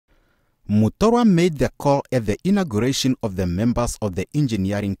Mutorwa made the call at the inauguration of the members of the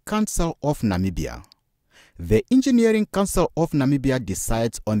Engineering Council of Namibia. The Engineering Council of Namibia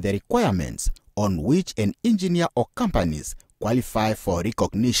decides on the requirements on which an engineer or companies qualify for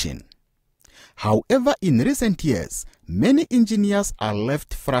recognition. However, in recent years, many engineers are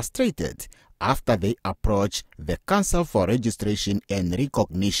left frustrated after they approach the Council for registration and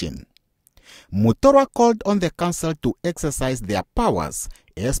recognition. Mutorwa called on the Council to exercise their powers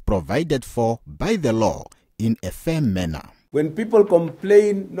as provided for by the law in a fair manner. When people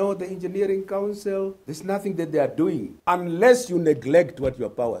complain, no, the Engineering Council, there's nothing that they are doing unless you neglect what your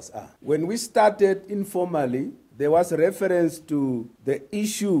powers are. When we started informally, there was a reference to the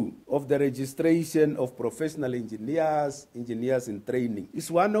issue of the registration of professional engineers, engineers in training.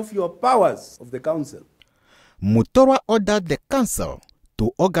 It's one of your powers of the Council. Mutorwa ordered the Council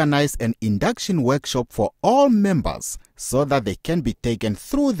to organize an induction workshop for all members so that they can be taken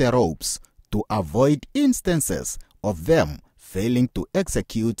through the ropes to avoid instances of them failing to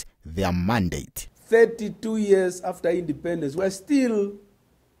execute their mandate. 32 years after independence, we're still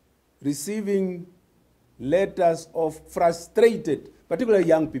receiving letters of frustrated, particularly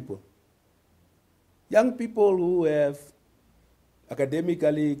young people. Young people who have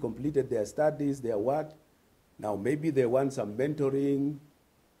academically completed their studies, their work. Now maybe they want some mentoring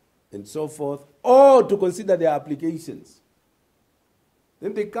and so forth, or to consider their applications.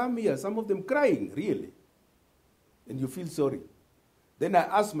 Then they come here, some of them crying, really. And you feel sorry. Then I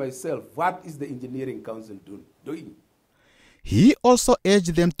ask myself, what is the Engineering Council doing? He also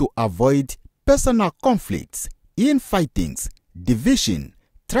urged them to avoid personal conflicts, infightings, division,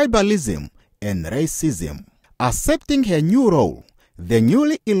 tribalism, and racism. Accepting her new role, the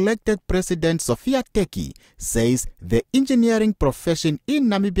newly elected President Sophia Teki says the engineering profession in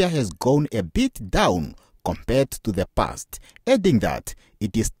Namibia has gone a bit down compared to the past, adding that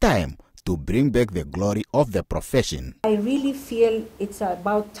it is time to bring back the glory of the profession. I really feel it's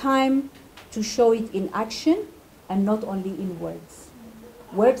about time to show it in action and not only in words.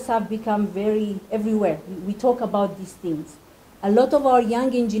 Words have become very everywhere. We talk about these things. A lot of our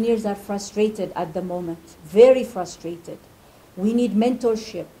young engineers are frustrated at the moment, very frustrated. We need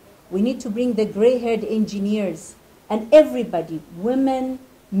mentorship. We need to bring the gray-haired engineers and everybody, women,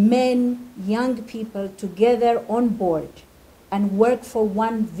 men, young people, together on board and work for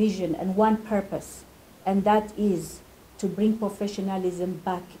one vision and one purpose, and that is to bring professionalism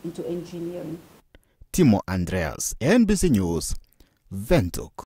back into engineering. Timo Andreas, NBC News, Windhoek.